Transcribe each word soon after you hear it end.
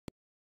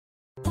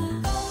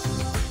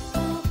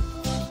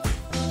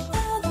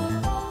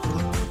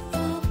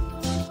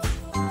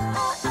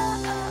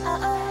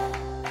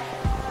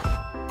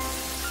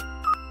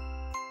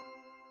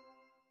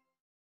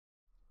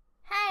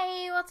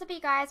what's up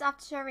you guys,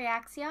 After Show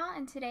Reacts here,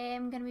 and today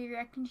I'm going to be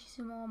reacting to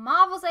some more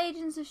Marvel's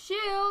Agents of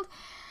S.H.I.E.L.D.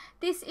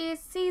 This is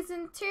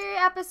Season 2,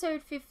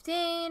 Episode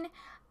 15,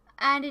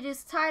 and it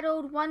is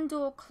titled One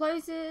Door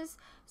Closes,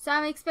 so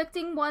I'm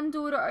expecting one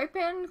door to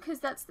open, because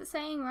that's the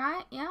saying,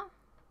 right? Yeah?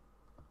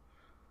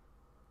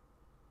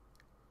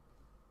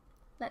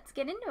 Let's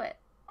get into it.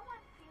 No one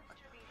seems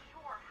to be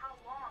sure how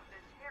long the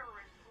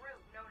terrorist group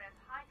known as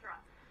Hydra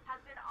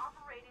has been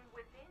operating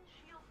within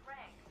S.H.I.E.L.D.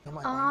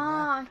 ranks.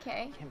 Oh,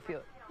 okay. Can't feel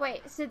it.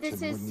 Wait, so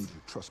this is... Need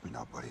you. Trust me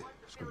now, buddy.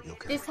 It's gonna be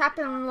okay. This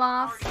happened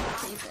last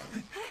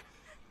season.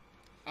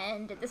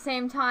 And at the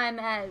same time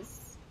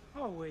as...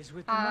 Always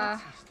with the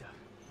Nazi stuff.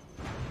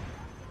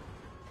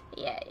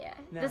 Yeah.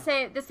 Now,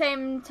 the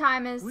same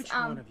time as which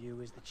one of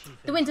you is the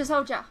chief the Winter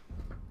Soldier.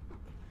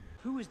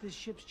 Who is this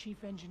ship's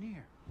chief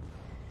engineer?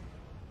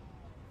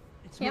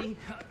 It's Yep. me.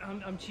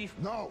 I'm chief.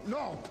 No.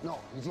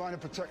 He's lying to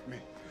protect me.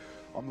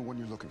 I'm the one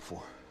you're looking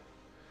for.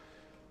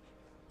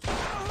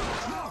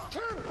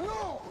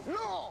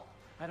 No!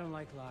 I don't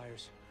like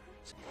liars.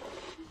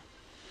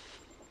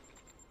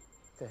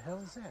 The hell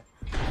is that?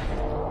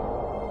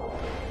 Oh,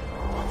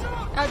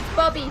 it's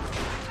Bobby.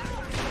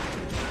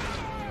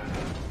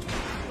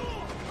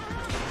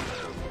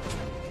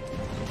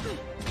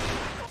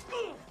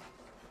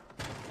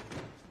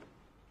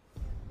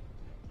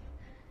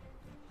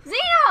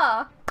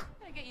 Xena!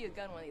 I get you a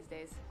gun one of these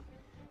days.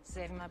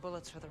 Saving my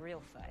bullets for the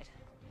real fight.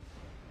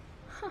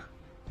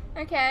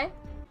 Okay.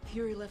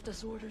 Fury left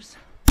us orders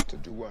To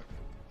do what?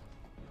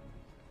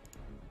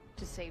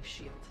 to save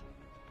S.H.I.E.L.D.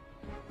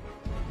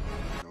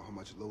 You know how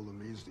much Lola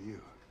means to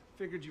you?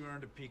 Figured you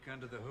earned a peek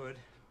under the hood,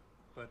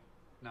 but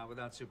not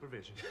without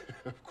supervision.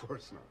 Of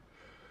course not.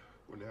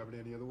 Wouldn't have it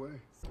any other way.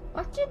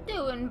 What you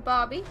doing,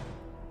 Bobby?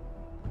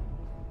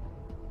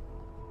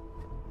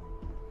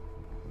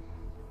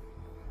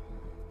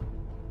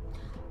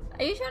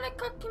 Are you trying to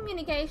cut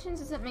communications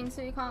or something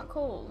so you can't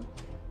call?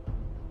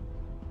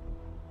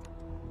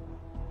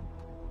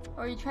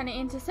 Or are you trying to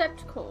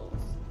intercept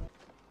calls?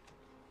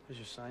 How's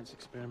your science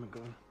experiment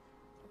going?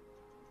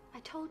 I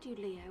told you,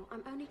 Leo,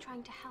 I'm only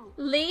trying to help.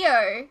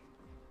 Leo?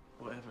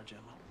 Whatever,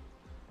 Gemma.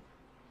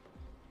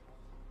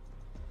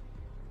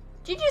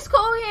 Did you just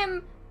call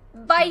him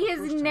by his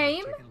First time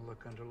name? I've taken a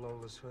look under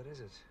Lola's hood, is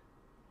it?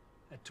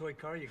 That toy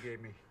car you gave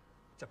me.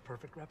 It's a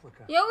perfect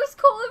replica. You always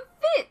call him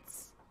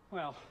Fitz.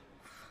 Well,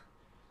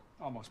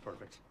 almost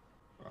perfect.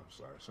 I'm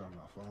sorry, sir. I'm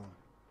not following.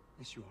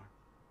 Yes, you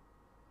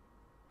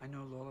are. I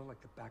know Lola like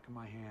the back of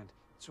my hand,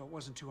 so it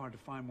wasn't too hard to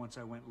find once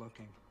I went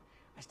looking.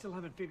 I still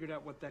haven't figured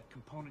out what that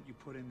component you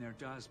put in there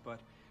does, but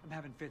I'm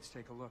having Fitz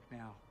take a look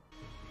now.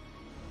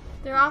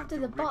 They're We went after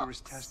through the rigorous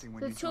box. testing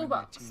when The you joined my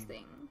toolbox team.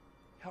 thing.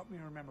 Help me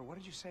remember, what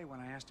did you say when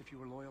I asked if you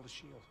were loyal to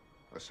S.H.I.E.L.D.?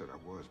 I said I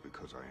was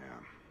because I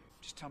am.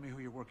 Just tell me who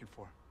you're working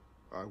for.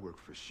 I work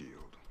for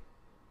S.H.I.E.L.D.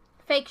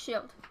 Fake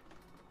shield.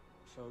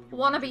 So you Wannabe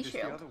wanna do this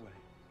S.H.I.E.L.D. the other way.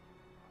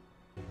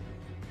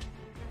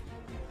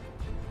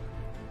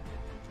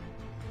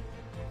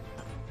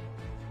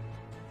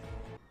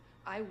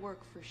 I work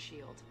for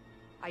S.H.I.E.L.D.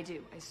 I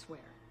do, I swear.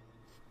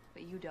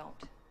 But you don't.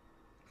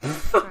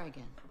 Try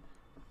again.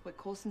 What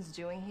Coulson's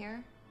doing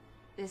here,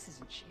 this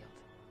isn't S.H.I.E.L.D.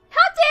 How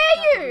Not the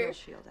dare real you?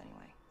 S.H.I.E.L.D.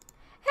 anyway.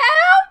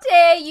 How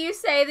dare you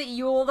say that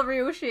you're the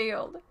real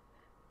shield?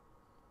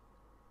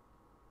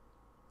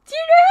 Do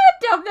you know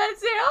how dumb that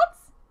sounds?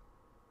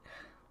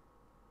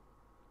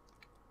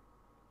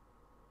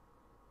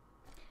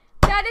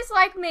 That is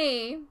like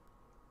me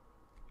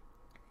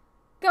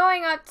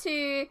going up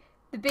to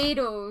the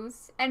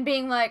Beatles and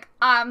being like,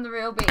 I'm the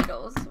real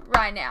Beatles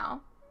right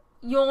now.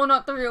 You're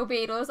not the real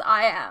Beatles,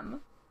 I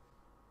am.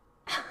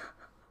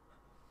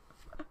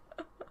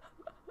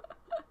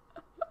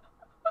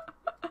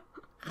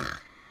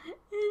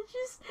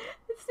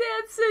 It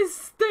sounds so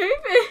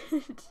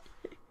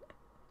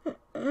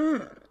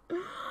stupid.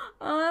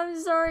 I'm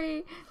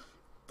sorry.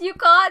 You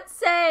can't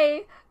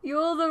say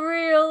you're the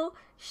real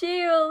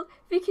S.H.I.E.L.D.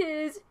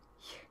 because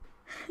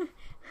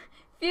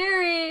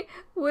Fury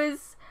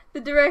was the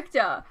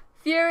director.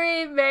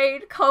 Fury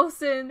made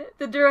Coulson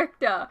the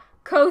director.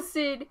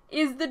 Coulson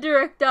is the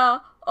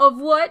director of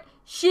what?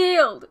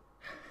 S.H.I.E.L.D.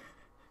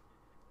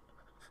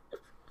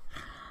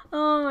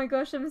 Oh my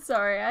gosh, I'm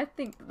sorry. I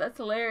think that's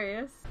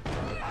hilarious.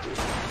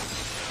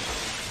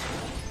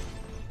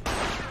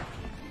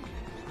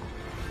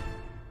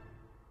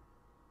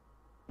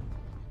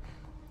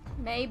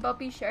 May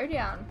Bobby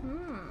Showdown.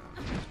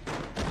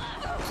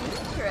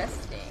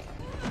 Interesting.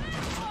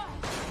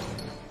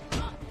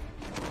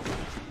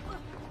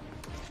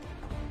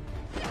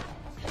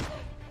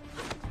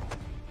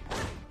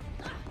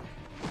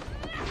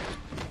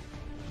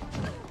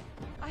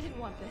 I didn't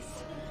want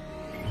this.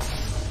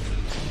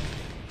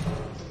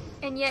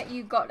 And yet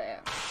you got it.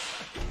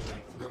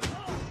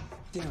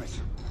 Damn it.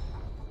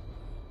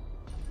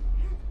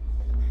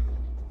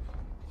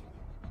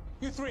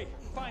 You three,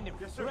 find him.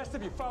 Yes, sir. The rest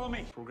of you, follow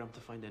me. Programmed to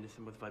find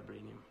anything with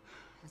vibranium.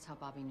 That's how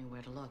Bobby knew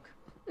where to look.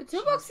 The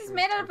toolbox is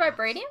made out of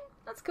vibranium?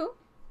 That's cool.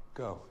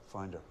 Go,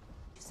 find her.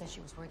 She said she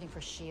was working for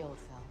S.H.I.E.L.D.,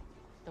 Phil.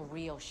 The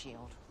real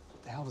S.H.I.E.L.D.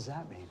 What the hell does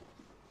that mean?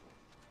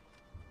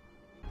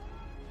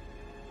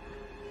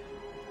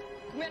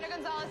 Commander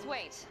Gonzalez,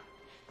 wait.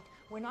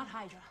 We're not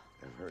Hydra.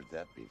 I've heard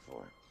that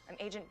before. I'm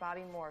Agent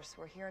Bobby Morse.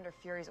 We're here under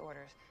Fury's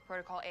orders.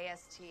 Protocol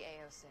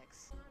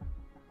AST-A06.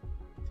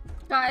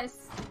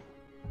 Guys,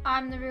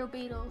 I'm the real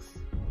Beatles.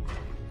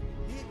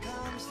 Here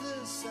comes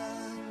the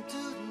sun,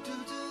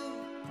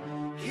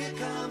 doo-doo-doo-doo. Here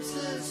comes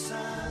the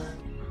sun.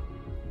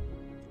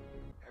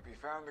 Have you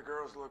found the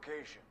girl's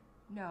location?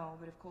 No,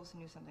 but if Coulson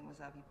knew something was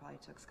up, he probably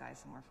took Sky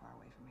somewhere far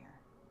away from here.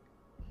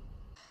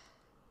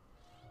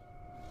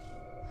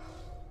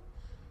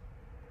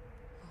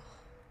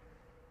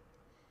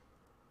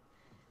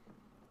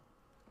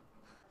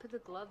 Put the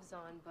gloves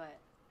on, but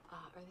are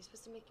they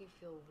supposed to make you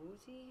feel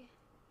woozy?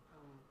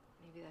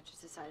 Maybe that's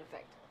just a side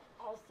effect.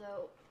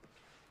 Also,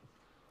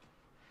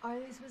 are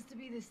they supposed to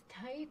be this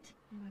tight?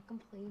 I'm not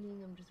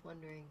complaining, I'm just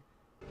wondering.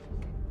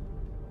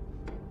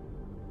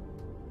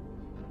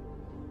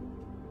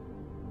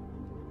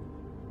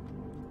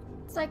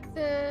 It's like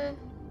the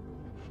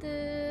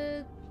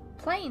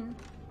plane,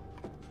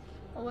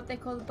 or what they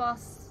call the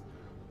bus.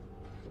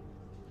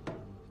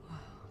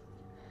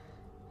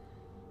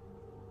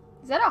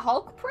 Is that a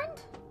Hulk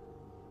print?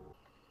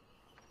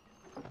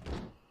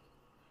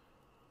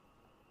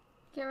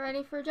 Get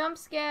ready for a jump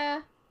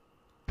scare.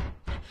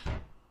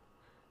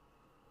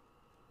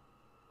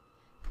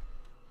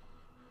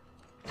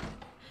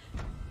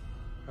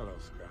 Hello,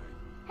 Sky.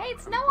 Hey,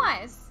 it's No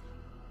Eyes.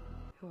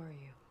 Who are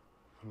you?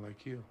 I'm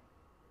like you,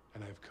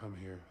 and I've come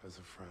here as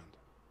a friend.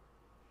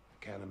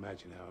 I can't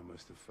imagine how it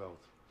must have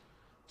felt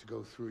to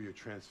go through your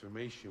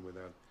transformation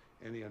without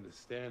any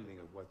understanding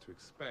of what to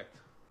expect.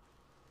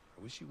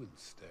 I wish you wouldn't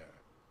stare.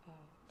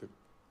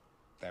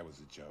 That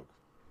was a joke.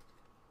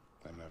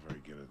 I'm not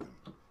very good at them.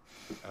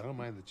 I don't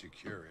mind that you're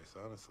curious,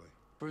 honestly.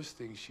 First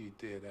thing she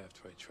did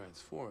after I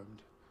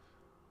transformed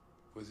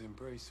was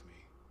embrace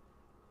me.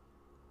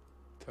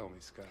 Tell me,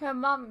 Sky. Her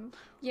mum,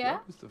 yeah?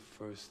 What was the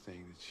first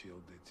thing that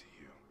S.H.I.E.L.D. did to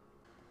you?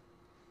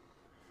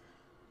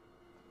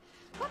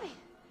 Bobby!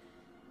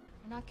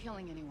 We're not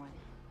killing anyone.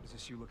 Is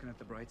this you looking at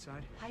the bright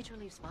side? Hydra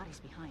leaves bodies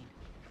behind.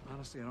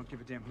 Honestly, I don't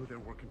give a damn who they're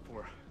working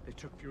for. They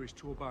took Fury's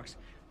toolbox,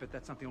 but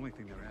that's not the only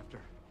thing they're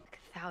after. Like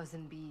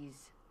 1,000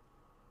 bees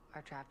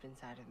are trapped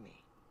inside of me,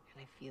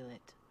 and I feel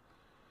it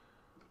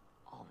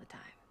all the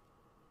time.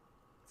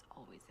 It's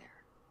always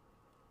there.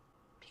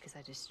 Because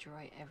I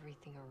destroy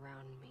everything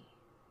around me.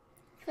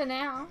 For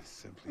now,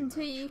 Simply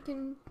until not you true.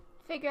 can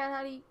figure out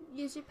how to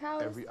use your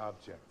powers. Every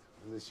object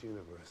in this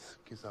universe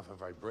gives off a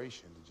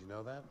vibration. Did you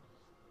know that?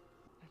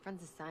 My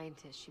friend's a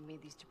scientist. She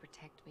made these to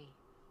protect me.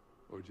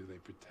 Or do they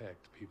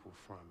protect people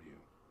from you?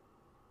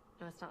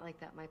 No, it's not like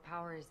that. My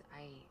powers,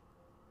 I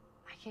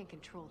can't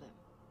control them.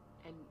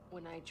 And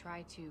when I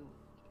try to,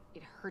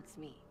 it hurts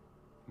me.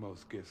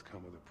 Most gifts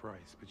come with a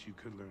price, but you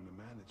could learn to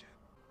manage it.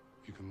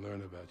 You can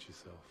learn about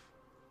yourself,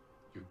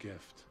 your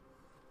gift.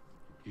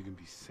 You can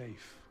be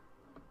safe,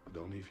 but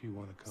only if you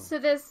want to come. So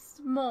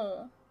there's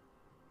more.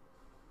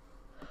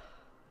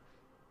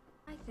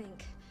 I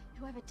think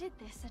whoever did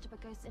this set up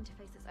a ghost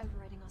interface that's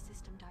overriding our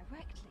system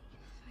directly.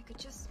 If I could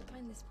just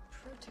find this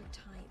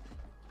prototype.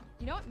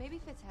 You know what? Maybe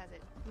Fitz has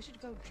it. We should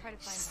go try to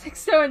find She's him. like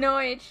so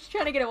annoyed. She's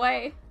trying to get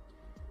away.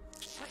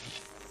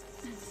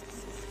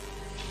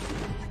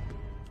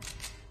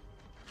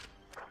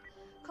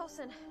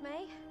 Coulson,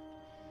 May,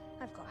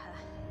 I've got her.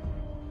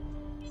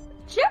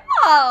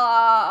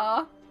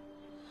 Gemma!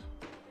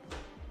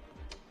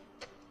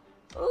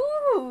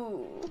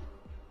 Ooh.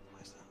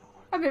 Why is that not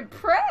working? I'm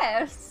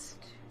impressed.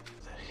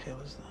 What the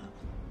hell is that?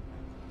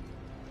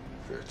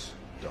 Fitz,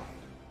 don't.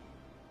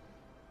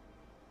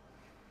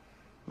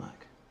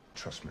 Mike.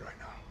 Trust me right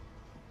now.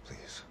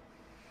 Please.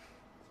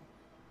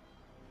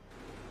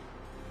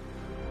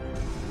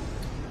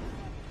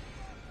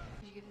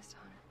 Did you give this to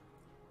Hunter?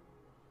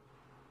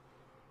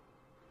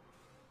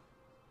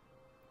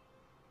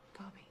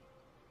 Bobby.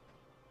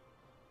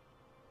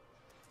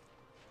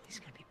 He's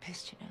gonna be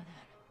pissed, you know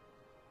that.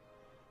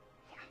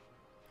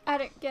 I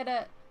don't get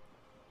it.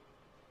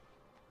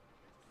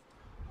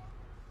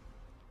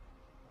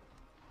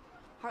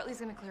 Hartley's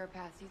gonna clear a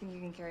path. Do you think you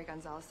can carry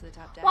Gonzalez to the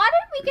top deck? Why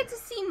didn't we get to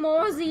see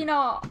more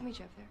Xena I'll meet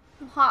you up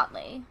there.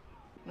 Hartley?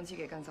 Once you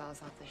get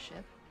Gonzalez off the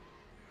ship,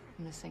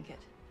 I'm gonna sink it.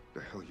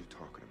 The hell you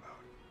talking about?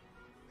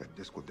 That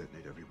disc will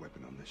detonate every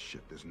weapon on this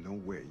ship. There's no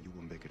way you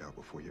will make it out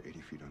before you're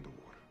 80 feet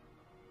underwater.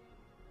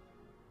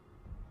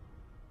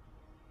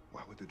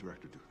 Why would the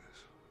director do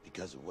this?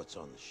 Because of what's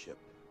on the ship.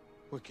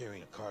 We're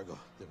carrying a cargo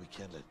that we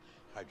can't let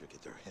Hydra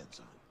get their hands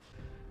on.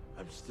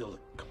 I'm still the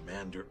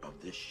commander of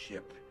this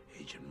ship,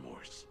 Agent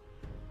Morse.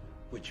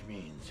 Which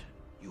means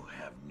you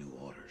have new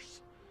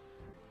orders.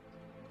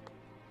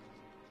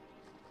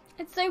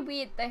 It's so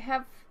weird. They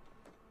have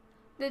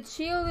the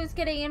S.H.I.E.L.D. is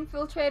getting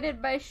infiltrated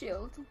by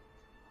S.H.I.E.L.D.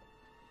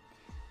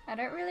 I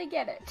don't really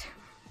get it.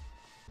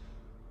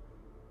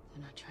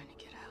 They're not trying to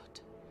get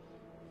out.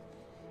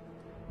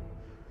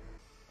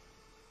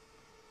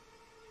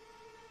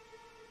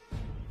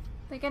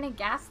 They're gonna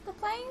gas the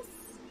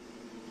place?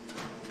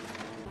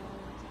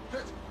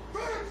 Fitz!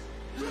 Fitz!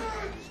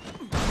 Fitz!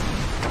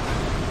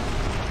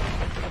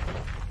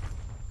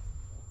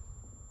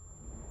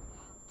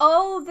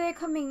 Oh, they're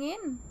coming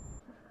in.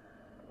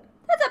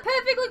 That's a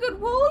perfectly good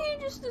wall you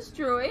just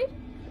destroyed.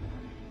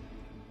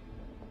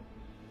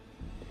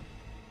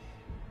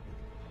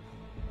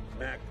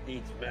 Mac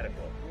needs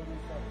medical.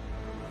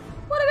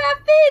 What about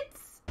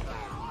Fitz?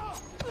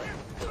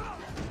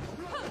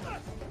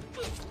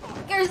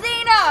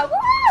 Garzina!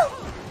 Woo!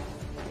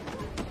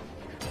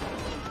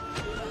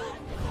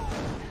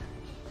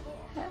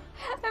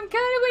 I'm kind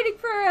of waiting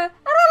for a,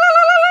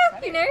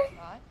 you know?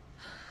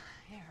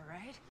 Yeah,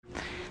 right?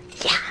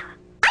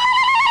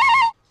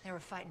 They were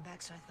fighting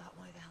back, so I thought,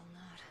 why the hell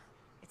not?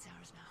 It's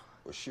ours now.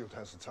 Well, S.H.I.E.L.D.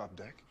 has the top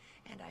deck.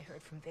 And I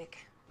heard from Vic.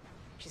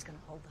 She's gonna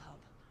hold the hub.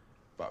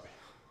 Bobby,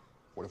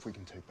 what if we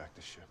can take back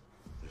the ship?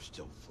 There's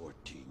still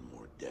 14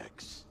 more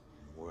decks.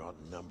 We're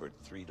outnumbered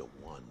 3 to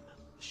 1.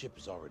 The ship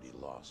is already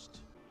lost.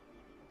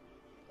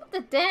 What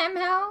the damn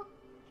hell?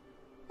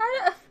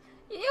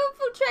 You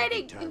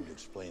infiltrating. Time to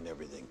explain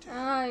everything to him.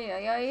 Ay,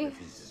 ay, ay. If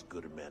he's as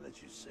good a man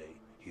as you say,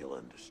 he'll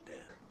understand.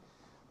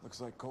 Looks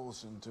like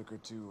Coulson took her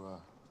to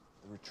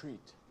the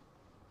retreat.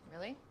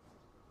 Really?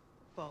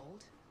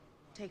 Bold.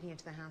 Taking it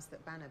to the house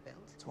that Banner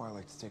built. That's why I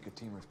like to take a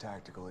team of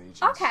tactical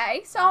agents.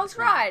 Okay, so I was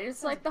right.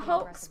 It's like the Pretty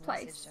Hulk's aggressive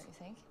place. message, don't you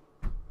think?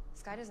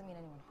 Sky doesn't mean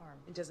anyone harm.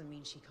 It doesn't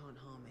mean she can't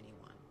harm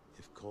anyone.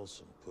 If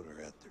Coulson put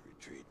her at the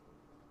retreat,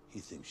 he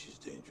thinks she's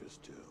dangerous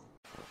too.